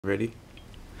Ready?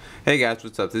 Hey guys,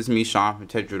 what's up? This is me, Sean from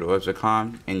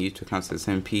pt.3 and YouTube Concepts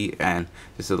MP, and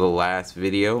this is the last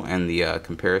video and the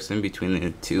comparison between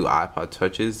the two iPod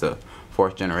touches, the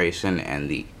 4th generation and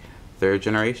the 3rd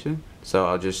generation.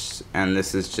 So this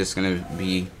is just gonna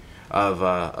be of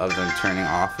them turning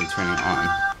off and turning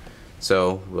on.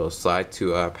 So we'll slide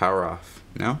to power off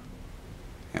now,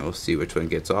 and we'll see which one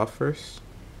gets off first.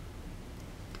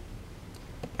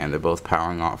 And they're both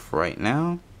powering off right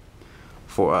now.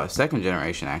 For 2nd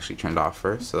generation actually turned off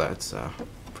first, so that's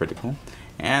pretty cool.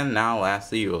 And now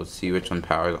lastly, you'll see which one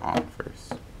powers on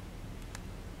first.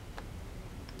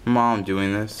 While I'm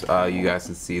doing this, you guys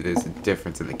can see there's a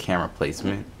difference in the camera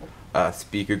placement.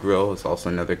 Speaker grill is also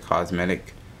another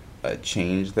cosmetic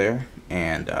change there,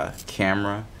 and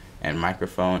camera and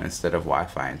microphone instead of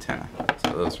Wi-Fi antenna.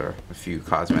 So those are a few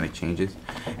cosmetic changes.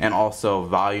 And also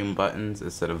volume buttons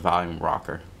instead of volume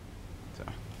rocker.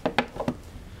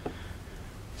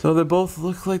 So they both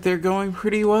look like they're going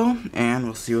pretty well, and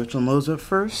we'll see which one loads up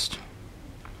first.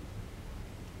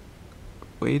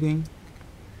 Waiting.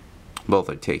 Both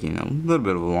are taking a little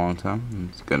bit of a long time. I'm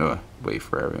just gonna wait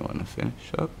for everyone to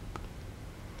finish up.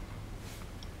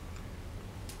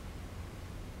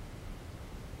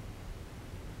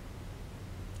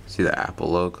 See the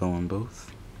Apple logo on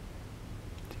both.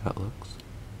 See how it looks.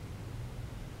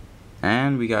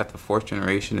 And we got the 4th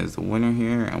generation as the winner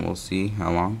here, and we'll see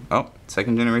how long. Oh,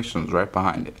 2nd generation was right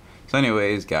behind it. So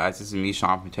anyways, guys, this is me,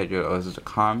 Sean from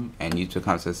pt.3 and YouTube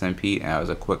Concepts MP, and that was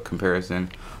a quick comparison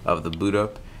of the boot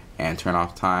up and turn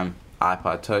off time.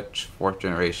 iPod Touch 4th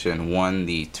generation won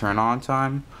the turn on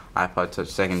time. iPod Touch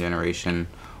 2nd generation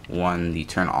won the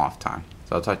turn off time.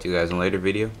 So I'll talk to you guys in a later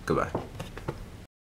video. Goodbye.